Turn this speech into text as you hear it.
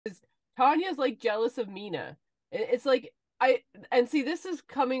Tanya's like jealous of Mina. It's like and see, this is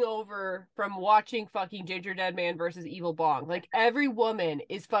coming over from watching fucking Ginger Dead Man versus Evil Bong. Like every woman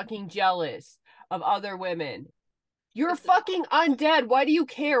is fucking jealous of other women. You're It's fucking undead. Why do you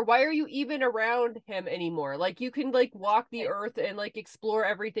care? Why are you even around him anymore? Like you can like walk the okay. earth and like explore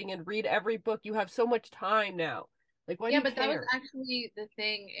everything and read every book. You have so much time now. Like why do Yeah, you but that was care? actually the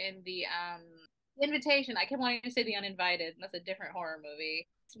thing in the invitation. I kept wanting to say The Uninvited, and that's a different horror movie.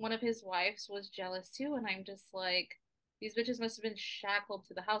 One of his wives was jealous too, and I'm just like, these bitches must have been shackled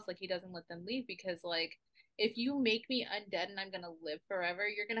to the house, like he doesn't let them leave because like if you make me undead and I'm gonna live forever,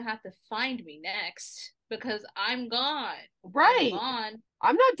 you're gonna have to find me next because I'm gone. I'm Right. gone.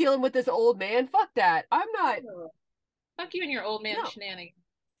 I'm not dealing with this old man. Fuck that. I'm not. No. Fuck you and your old man No. shenanigans.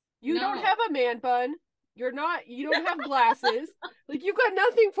 You don't No. have a man bun. You're not, you don't have glasses. Like, you got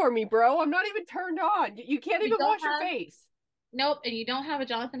nothing for me, bro. I'm not even turned on. You can't You even don't wash your have face. nope, and you don't have a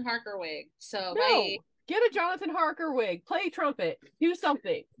Jonathan Harker wig. So bye. No. Get a Jonathan Harker wig. Play trumpet. Do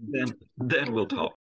something. Then we'll talk.